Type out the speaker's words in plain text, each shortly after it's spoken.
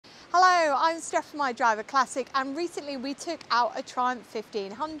Hello, I'm Steph from My Driver Classic, and recently we took out a Triumph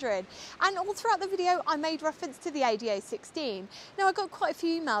 1500, and all throughout the video I made reference to the ADO16. Now I got quite a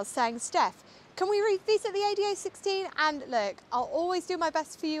few emails saying, Steph, can we revisit the ADO16? And look, I'll always do my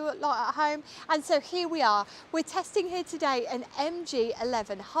best for you lot at home, and so here we are. We're testing here today an MG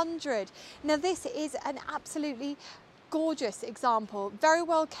 1100. Now this is an absolutely gorgeous example, very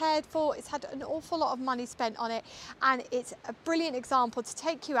well cared for. It's had an awful lot of money spent on it, and it's a brilliant example to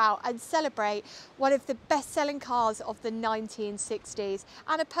take you out and celebrate one of the best-selling cars of the 1960s,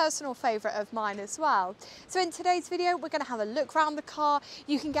 and a personal favourite of mine as well. So in today's video we're going to have a look around the car.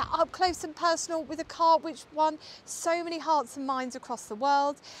 You can get up close and personal with a car which won so many hearts and minds across the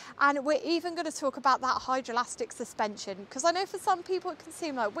world, and we're even going to talk about that hydroelastic suspension, because I know for some people it can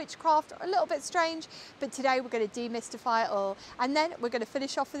seem like witchcraft or a little bit strange, but today we're going to demystify it all, and then we're going to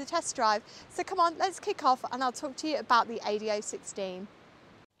finish off with a test drive. So come on, let's kick off and I'll talk to you about the ADO16.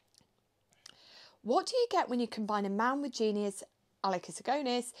 What do you get when you combine a man with genius, Alex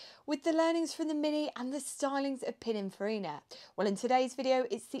Agonis, with the learnings from the Mini and the stylings of Pininfarina? Well, in today's video,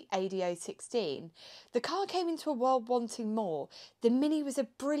 it's the ADO16. The car came into a world wanting more. The Mini was a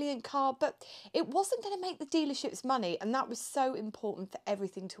brilliant car, but it wasn't going to make the dealerships money, and that was so important for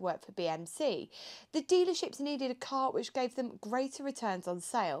everything to work for BMC. The dealerships needed a car which gave them greater returns on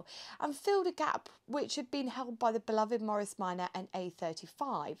sale and filled a gap which had been held by the beloved Morris Minor and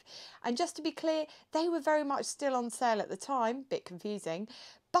A35. And just to be clear, they were very much still on sale at the time, bit confusing,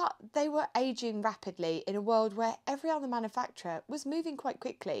 but they were aging rapidly in a world where every other manufacturer was moving quite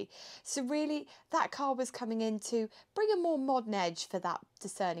quickly. So really, that car was coming in to bring a more modern edge for that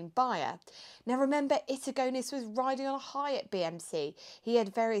discerning buyer. Now remember, Agonis was riding on a high at BMC. He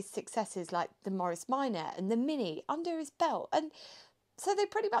had various successes like the Morris Minor and the Mini under his belt, and so they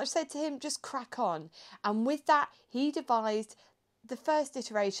pretty much said to him, just crack on. And with that, he devised the first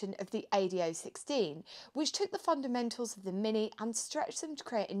iteration of the ADO16, which took the fundamentals of the Mini and stretched them to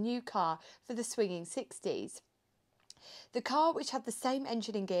create a new car for the swinging 60s. The car, which had the same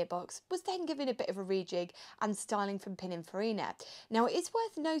engine and gearbox, was then given a bit of a rejig and styling from Pininfarina. Now, it is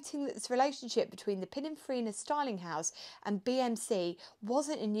worth noting that this relationship between the Pininfarina styling house and BMC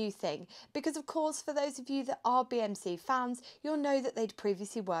wasn't a new thing, because of course, for those of you that are BMC fans, you'll know that they'd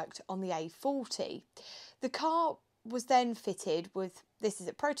previously worked on the A40. The car was then fitted with, this is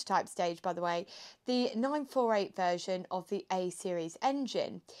at prototype stage by the way, the 948 version of the A series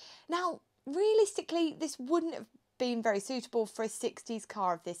engine. Now, realistically, this wouldn't have been very suitable for a 60s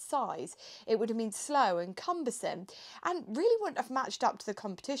car of this size. It would have been slow and cumbersome and really wouldn't have matched up to the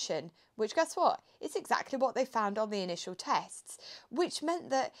competition, which, guess what? It's exactly what they found on the initial tests, which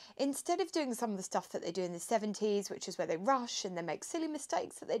meant that instead of doing some of the stuff that they do in the 70s, which is where they rush and they make silly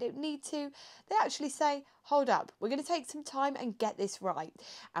mistakes that they don't need to, they actually say, hold up, we're going to take some time and get this right.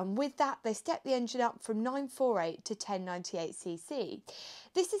 And with that, they stepped the engine up from 948 to 1098cc.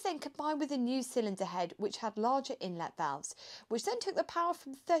 This is then combined with a new cylinder head which had larger inlet valves, which then took the power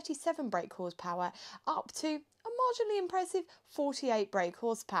from 37 brake horsepower up to a marginally impressive 48 brake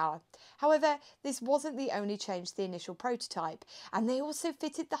horsepower. However, this wasn't the only change to the initial prototype, and they also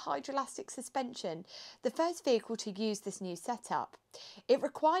fitted the hydroelastic suspension, the first vehicle to use this new setup. It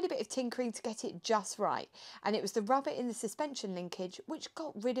required a bit of tinkering to get it just right, and it was the rubber in the suspension linkage which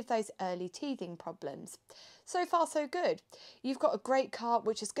got rid of those early teething problems. So far so good. You've got a great car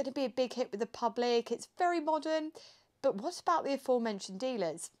which is going to be a big hit with the public, it's very modern, but what about the aforementioned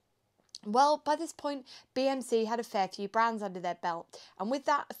dealers? Well, by this point, BMC had a fair few brands under their belt, and with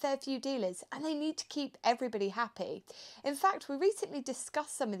that, a fair few dealers, and they need to keep everybody happy. In fact, we recently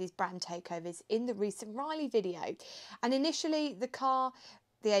discussed some of these brand takeovers in the recent Riley video, and initially the car,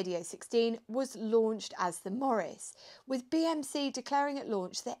 the ADO16, was launched as the Morris, with BMC declaring at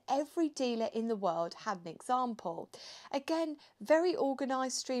launch that every dealer in the world had an example. Again, very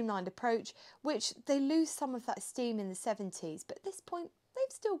organised, streamlined approach, which they lose some of that steam in the 70s, but at this point,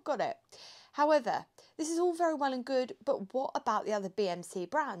 they've still got it. However, this is all very well and good, but what about the other BMC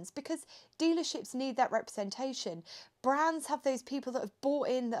brands? Because dealerships need that representation. Brands have those people that have bought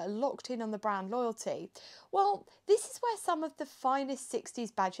in, that are locked in on the brand loyalty. Well, this is where some of the finest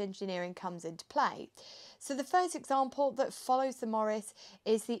 60s badge engineering comes into play. So the first example that follows the Morris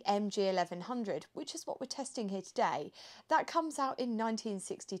is the MG 1100, which is what we're testing here today. That comes out in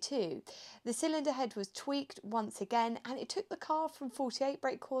 1962. The cylinder head was tweaked once again, and it took the car from 48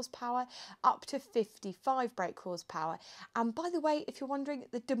 brake horsepower up to 55 brake horsepower. And by the way, if you're wondering,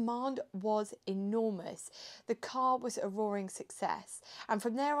 the demand was enormous. The car was a roaring success, and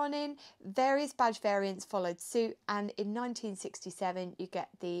from there on in, various badge variants followed suit, and in 1967 you get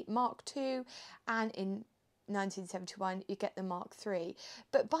the Mark II, and in 1971, you get the Mark III.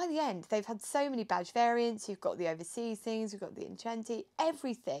 But by the end, they've had so many badge variants. You've got the overseas things, you've got the Incenti,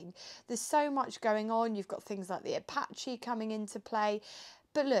 everything. There's so much going on. You've got things like the Apache coming into play.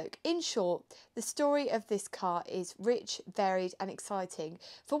 But look, in short, the story of this car is rich, varied and exciting.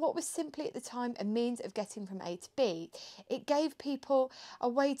 For what was simply at the time a means of getting from A to B, it gave people a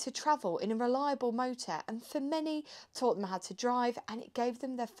way to travel in a reliable motor, and for many taught them how to drive, and it gave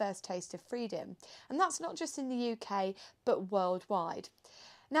them their first taste of freedom. And that's not just in the UK, but worldwide.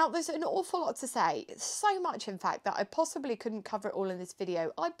 Now, there's an awful lot to say, so much in fact that I possibly couldn't cover it all in this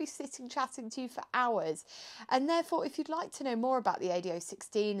video. I'd be sitting chatting to you for hours. And therefore, if you'd like to know more about the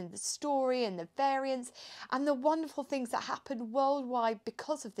ADO16 and the story and the variants and the wonderful things that happened worldwide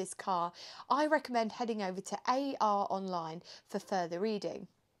because of this car, I recommend heading over to AR Online for further reading.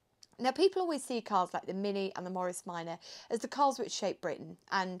 Now, people always see cars like the Mini and the Morris Minor as the cars which shaped Britain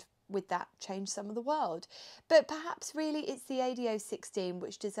and with that change some of the world. But perhaps really it's the ADO16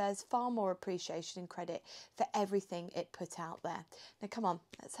 which deserves far more appreciation and credit for everything it put out there. Now come on,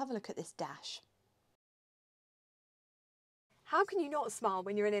 let's have a look at this dash. How can you not smile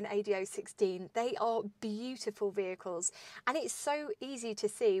when you're in an ADO16? They are beautiful vehicles, and it's so easy to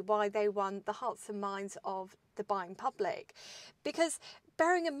see why they won the hearts and minds of the buying public. Because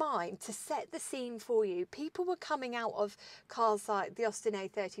bearing in mind, to set the scene for you, people were coming out of cars like the Austin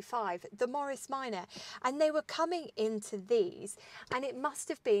A35, the Morris Minor, and they were coming into these, and it must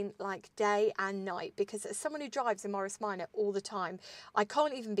have been like day and night, because as someone who drives a Morris Minor all the time, I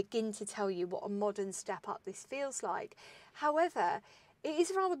can't even begin to tell you what a modern step up this feels like. However, it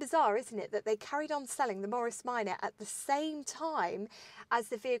is rather bizarre, isn't it, that they carried on selling the Morris Minor at the same time as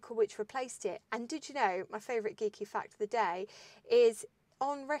the vehicle which replaced it. And did you know, my favourite geeky fact of the day is,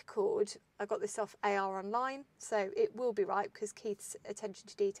 on record, I got this off AR Online, so it will be right because Keith's attention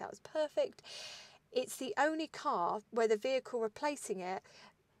to detail is perfect. It's the only car where the vehicle replacing it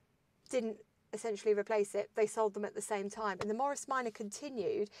didn't essentially replace it. They sold them at the same time, and the Morris Minor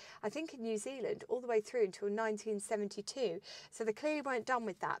continued, I think in New Zealand, all the way through until 1972. So they clearly weren't done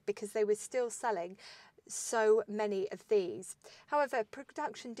with that, because they were still selling so many of these. However,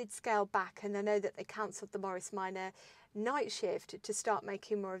 production did scale back, and I know that they cancelled the Morris Minor night shift to start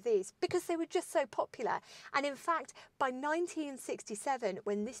making more of these because they were just so popular. And in fact, by 1967,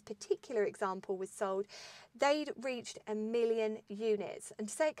 when this particular example was sold, they'd reached 1 million units. And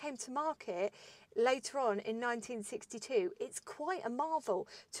to say it came to market later on in 1962, it's quite a marvel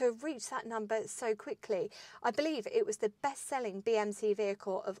to have reached that number so quickly. I believe it was the best-selling BMC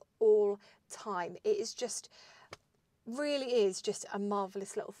vehicle of all time. It is just, really is just a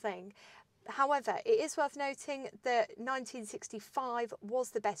marvellous little thing. However, it is worth noting that 1965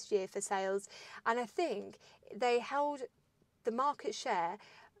 was the best year for sales, and I think they held the market share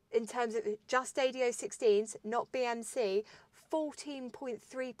in terms of just ADO16s, not BMC,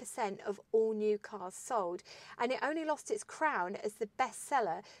 14.3% of all new cars sold, and it only lost its crown as the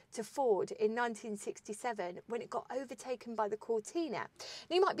bestseller to Ford in 1967 when it got overtaken by the Cortina.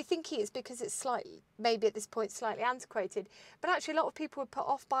 Now you might be thinking it's because it's slightly, maybe at this point, slightly antiquated, but actually a lot of people were put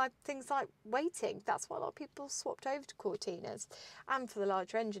off by things like weighting. That's why a lot of people swapped over to Cortinas, and for the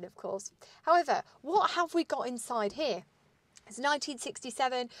larger engine, of course. However, what have we got inside here? It's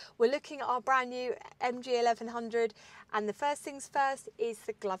 1967, we're looking at our brand new MG 1100, and the first things first is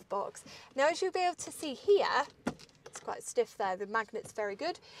the glove box. Now, as you'll be able to see here, it's quite stiff there, the magnet's very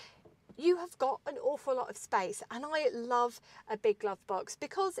good. You have got an awful lot of space, and I love a big glove box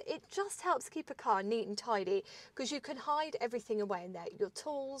because it just helps keep a car neat and tidy, because you can hide everything away in there, your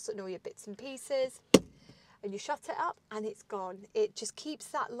tools and all your bits and pieces. And you shut it up and it's gone. It just keeps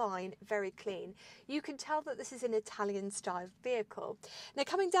that line very clean. You can tell that this is an Italian style vehicle. Now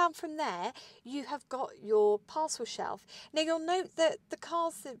coming down from there, you have got your parcel shelf. Now you'll note that the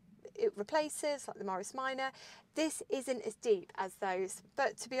cars that it replaces, like the Morris Minor, this isn't as deep as those,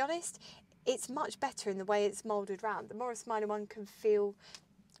 but to be honest, it's much better in the way it's moulded round. The Morris Minor one can feel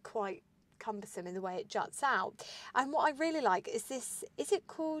quite cumbersome in the way it juts out. And what I really like is this, is it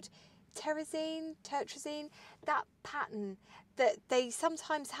called terazine, that pattern that they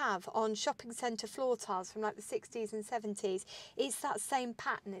sometimes have on shopping centre floor tiles from like the 60s and 70s. It's that same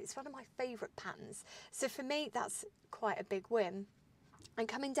pattern. It's one of my favourite patterns. So for me, that's quite a big win. And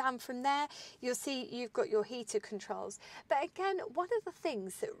coming down from there, you'll see you've got your heater controls. But again, one of the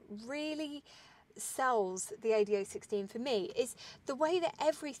things that really sells the ADO16 for me is the way that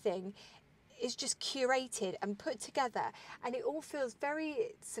everything is just curated and put together, and it all feels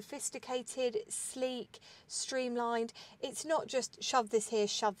very sophisticated, sleek, streamlined. It's not just shove this here,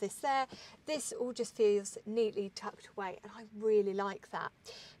 shove this there. This all just feels neatly tucked away, and I really like that.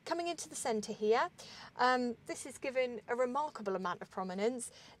 Coming into the centre here, this is given a remarkable amount of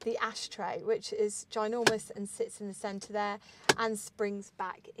prominence, the ashtray, which is ginormous and sits in the centre there and springs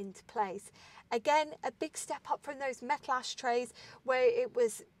back into place. Again, a big step up from those metal ashtrays where it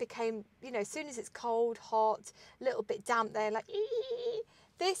became, you know, as soon as it's cold, hot, a little bit damp there, like ee.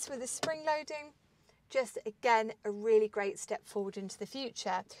 This with the spring loading, just again, a really great step forward into the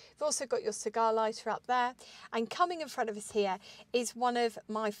future. You've also got your cigar lighter up there, and coming in front of us here is one of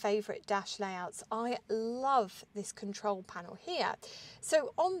my favourite dash layouts. I love this control panel here.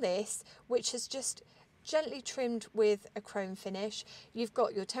 So on this, which is just gently trimmed with a chrome finish, you've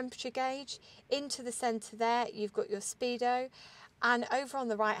got your temperature gauge. Into the centre there, you've got your speedo, and over on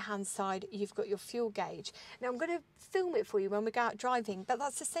the right hand side you've got your fuel gauge. Now I'm going to film it for you when we go out driving, but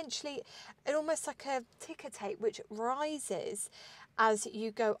that's essentially almost like a ticker tape which rises as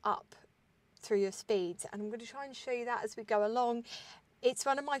you go up through your speeds, and I'm going to try and show you that as we go along. It's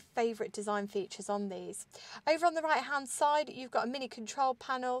one of my favourite design features on these. Over on the right hand side you've got a mini control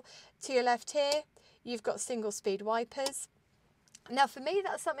panel. To your left here you've got single speed wipers. Now for me,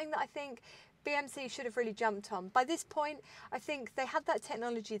 that's something that I think BMC should have really jumped on. By this point, I think they had that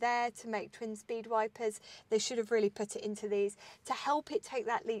technology there to make twin speed wipers. They should have really put it into these to help it take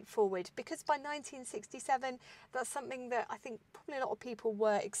that leap forward, because by 1967, that's something that I think probably a lot of people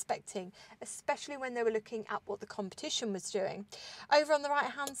were expecting, especially when they were looking at what the competition was doing. Over on the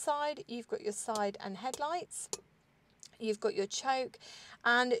right hand side, you've got your side and headlights. You've got your choke,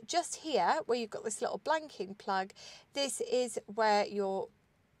 and just here where you've got this little blanking plug, this is where your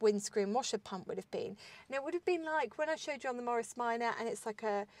windscreen washer pump would have been. Now it would have been like when I showed you on the Morris Minor, and it's like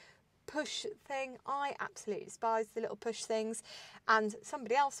a push thing. I absolutely despise the little push things, and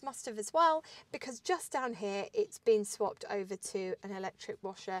somebody else must have as well, because just down here it's been swapped over to an electric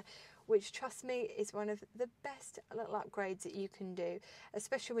washer, which, trust me, is one of the best little upgrades that you can do,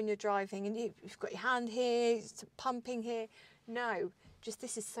 especially when you're driving and you've got your hand here, it's pumping here. No, just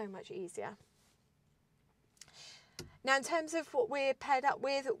this is so much easier. Now, in terms of what we're paired up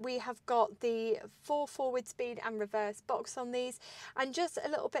with, we have got the 4 forward speed and reverse box on these, and just a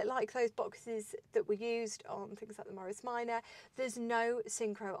little bit like those boxes that were used on things like the Morris Minor, there's no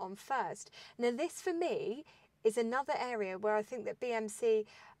synchro on first. Now, this for me is another area where I think that BMC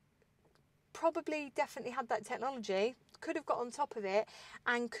probably definitely had that technology, could have got on top of it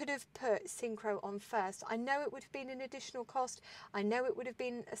and could have put synchro on first. I know it would have been an additional cost, I know it would have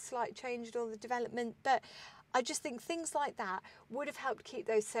been a slight change in all the development, but I just think things like that would have helped keep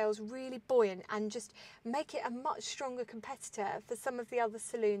those sales really buoyant and just make it a much stronger competitor for some of the other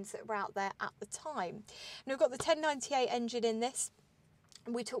saloons that were out there at the time. Now we've got the 1098 engine in this.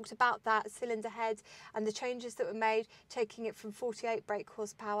 We talked about that cylinder head and the changes that were made, taking it from 48 brake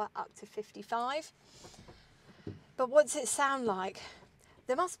horsepower up to 55. But what's it sound like?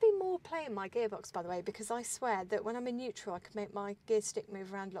 There must be more play in my gearbox, by the way, because I swear that when I'm in neutral I can make my gear stick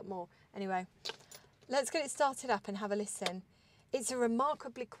move around a lot more. Anyway, let's get it started up and have a listen. It's a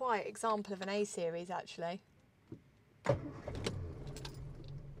remarkably quiet example of an A series, actually.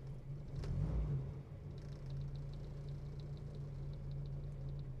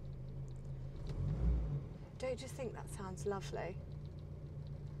 Don't you think that sounds lovely?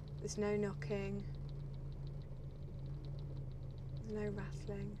 There's no knocking, there's no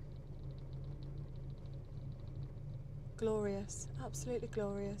rattling. Glorious, absolutely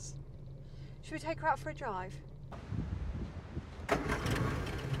glorious. Should we take her out for a drive?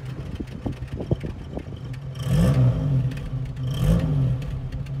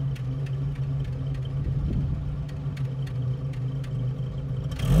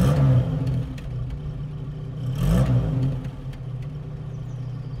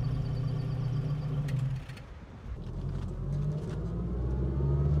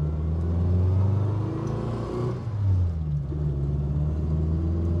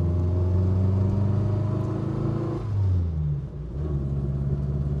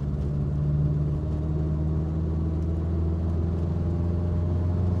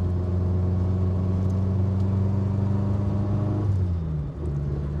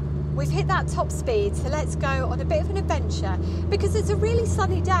 We've hit that top speed, so let's go on a bit of an adventure, because it's a really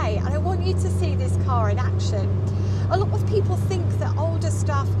sunny day and I want you to see this car in action. A lot of people think that older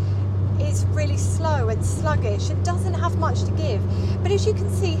stuff is really slow and sluggish and doesn't have much to give, but as you can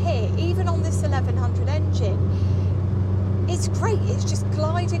see here, even on this 1100 engine, it's great, it's just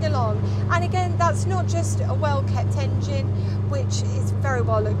gliding along. And again, that's not just a well-kept engine, which is very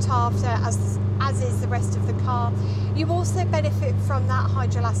well looked after, as is the rest of the car. You also benefit from that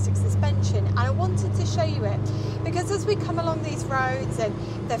hydroelastic suspension, and I wanted to show you it because as we come along these roads, and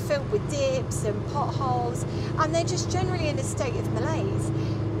they're filled with dips and potholes, and they're just generally in a state of malaise,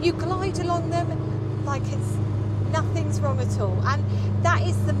 you glide along them like it's nothing's wrong at all. And that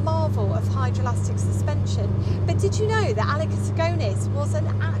is the marvel of hydroelastic suspension. But did you know that ADO16 wasn't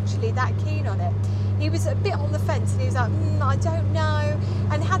actually that keen on it? He was a bit on the fence, and he was like, I don't know,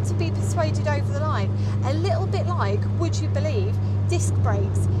 and had to be persuaded over the line. A little bit like, would you believe, disc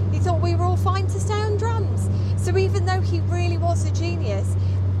brakes. He thought we were all fine to stay on drums. So even though he really was a genius,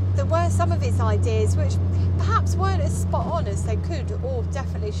 there were some of his ideas which perhaps weren't as spot on as they could or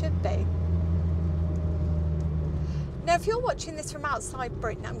definitely should be. Now, if you're watching this from outside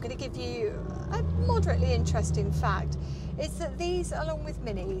Britain, I'm going to give you a moderately interesting fact. It's that these, along with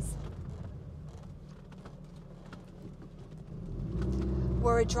Minis,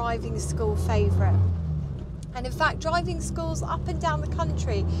 were a driving school favourite. And in fact, driving schools up and down the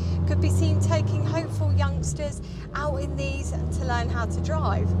country could be seen taking hopeful youngsters out in these to learn how to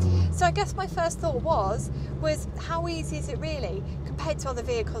drive. So I guess my first thought was how easy is it really compared to other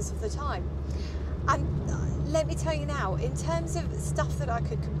vehicles of the time? And let me tell you now, in terms of stuff that I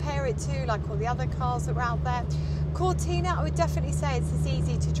could compare it to, like all the other cars that were out there, Cortina, I would definitely say it's as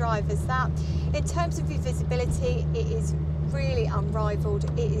easy to drive as that. In terms of your visibility, it is really unrivaled.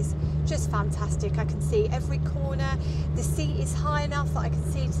 It is just fantastic. I can see every corner. The seat is high enough that I can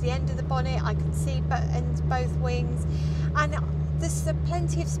see to the end of the bonnet. I can see both wings, and there's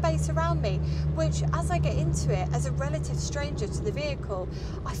plenty of space around me, which as I get into it as a relative stranger to the vehicle,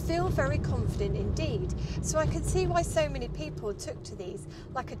 I feel very confident indeed. So I can see why so many people took to these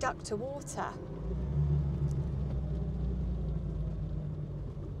like a duck to water.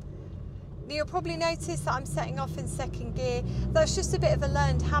 You'll probably notice that I'm setting off in second gear. That's just a bit of a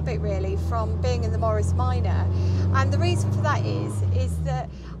learned habit really from being in the Morris Minor. And the reason for that is that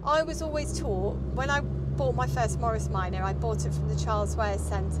I was always taught, when I bought my first Morris Minor, I bought it from the Charles Ware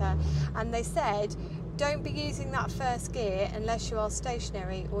Centre, and they said, don't be using that first gear unless you are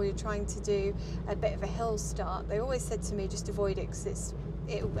stationary or you're trying to do a bit of a hill start. They always said to me, just avoid it because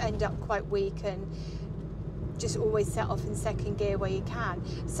it'll end up quite weak, and just always set off in second gear where you can.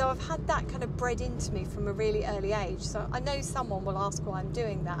 So I've had that kind of bred into me from a really early age. So I know someone will ask why I'm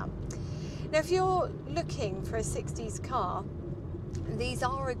doing that. Now, if you're looking for a 60s car, these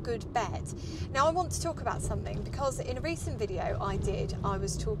are a good bet. Now, I want to talk about something because in a recent video I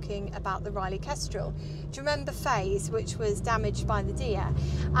was talking about the Riley Kestrel. Do you remember Phase, which was damaged by the deer?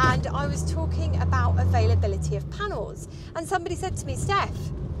 And I was talking about availability of panels. And somebody said to me, Steph,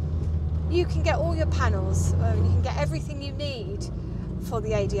 you can get all your panels, you can get everything you need for the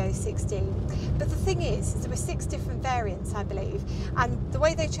ADO16. But the thing is, there were 6 different variants, I believe, and the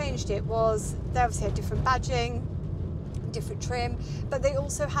way they changed it was they obviously had different badging, different trim, but they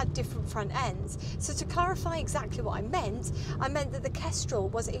also had different front ends. So to clarify exactly what I meant that the Kestrel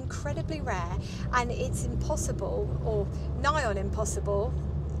was incredibly rare, and it's impossible, or nigh on impossible,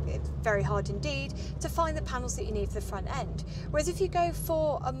 it's very hard indeed, to find the panels that you need for the front end. Whereas if you go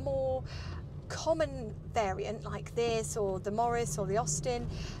for a more common variant like this, or the Morris or the Austin,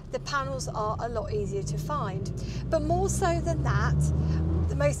 the panels are a lot easier to find. But more so than that,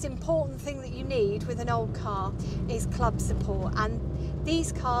 the most important thing that you need with an old car is club support, and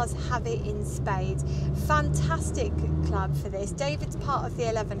these cars have it in spades. Fantastic club for this. David's part of the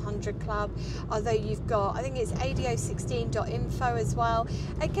 1100 club, although you've got, I think it's ADO16.info as well.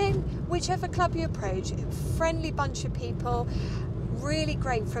 Again, whichever club you approach, friendly bunch of people, really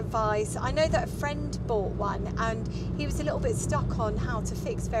great for advice. I know that a friend bought one and he was a little bit stuck on how to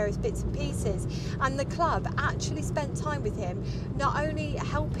fix various bits and pieces, and the club actually spent time with him, not only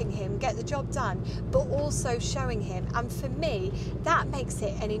helping him get the job done but also showing him. And for me, that makes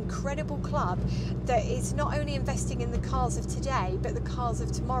it an incredible club that is not only investing in the cars of today but the cars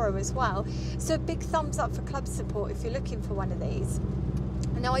of tomorrow as well. So a big thumbs up for club support if you're looking for one of these.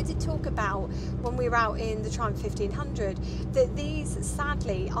 Now, I did talk about when we were out in the Triumph 1500 that these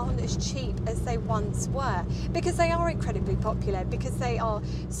sadly aren't as cheap as they once were, because they are incredibly popular, because they are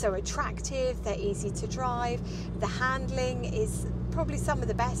so attractive, they're easy to drive, the handling is probably some of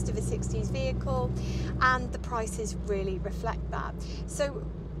the best of a 60s vehicle, and the prices really reflect that. So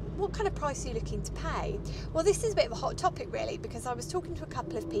what kind of price are you looking to pay? Well, this is a bit of a hot topic really, because I was talking to a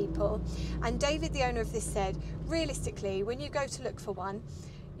couple of people, and David, the owner of this, said realistically when you go to look for one,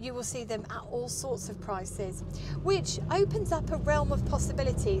 you will see them at all sorts of prices, which opens up a realm of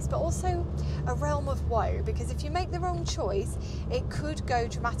possibilities, but also a realm of woe, because if you make the wrong choice, it could go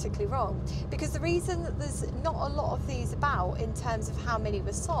dramatically wrong. Because the reason that there's not a lot of these about in terms of how many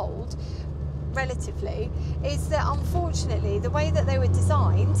were sold relatively is that unfortunately the way that they were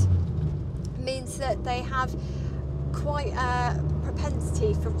designed means that they have quite a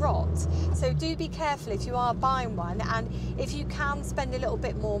propensity for rot. So do be careful if you are buying one, and if you can spend a little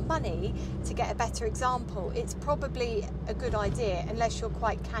bit more money to get a better example, it's probably a good idea unless you're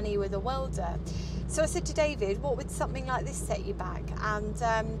quite canny with a welder. So I said to David, what would something like this set you back? And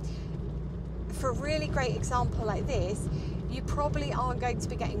for a really great example like this, you probably aren't going to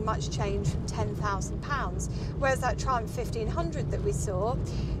be getting much change from £10,000, whereas that Triumph 1500 that we saw,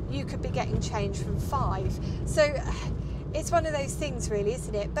 you could be getting change from 5. So it's one of those things really,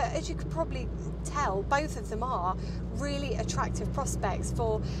 isn't it? But as you could probably tell, both of them are really attractive prospects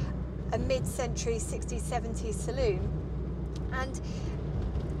for a mid-century 60s, 70s saloon. And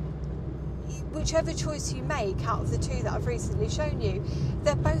whichever choice you make out of the two that I've recently shown you,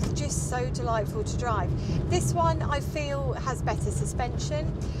 they're both just so delightful to drive. This one I feel has better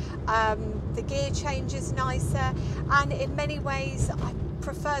suspension, the gear change is nicer, and in many ways I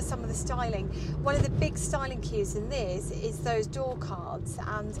prefer some of the styling. One of the big styling cues in this is those door cards,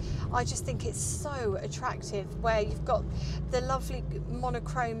 and I just think it's so attractive where you've got the lovely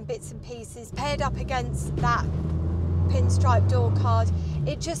monochrome bits and pieces paired up against that pinstripe door card.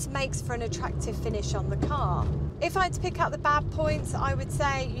 It just makes for an attractive finish on the car. If I had to pick out the bad points, I would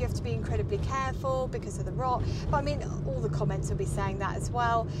say you have to be incredibly careful because of the rot, but I mean all the comments will be saying that as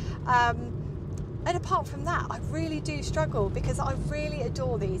well. And apart from that, I really do struggle because I really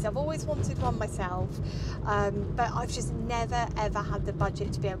adore these. I've always wanted one myself, but I've just never ever had the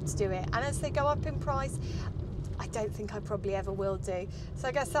budget to be able to do it, and as they go up in price, I don't think I probably ever will do. So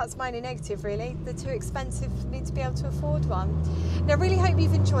I guess that's my only negative really. They're too expensive for me to be able to afford one. Now I really hope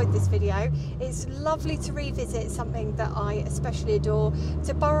you've enjoyed this video. It's lovely to revisit something that I especially adore,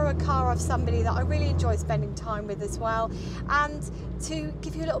 to borrow a car off somebody that I really enjoy spending time with as well, and to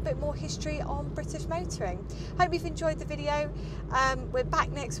give you a little bit more history on British motoring. Hope you've enjoyed the video. We're back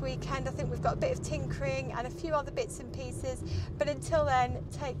next weekend. I think we've got a bit of tinkering and a few other bits and pieces, but until then,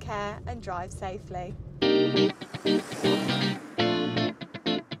 take care and drive safely.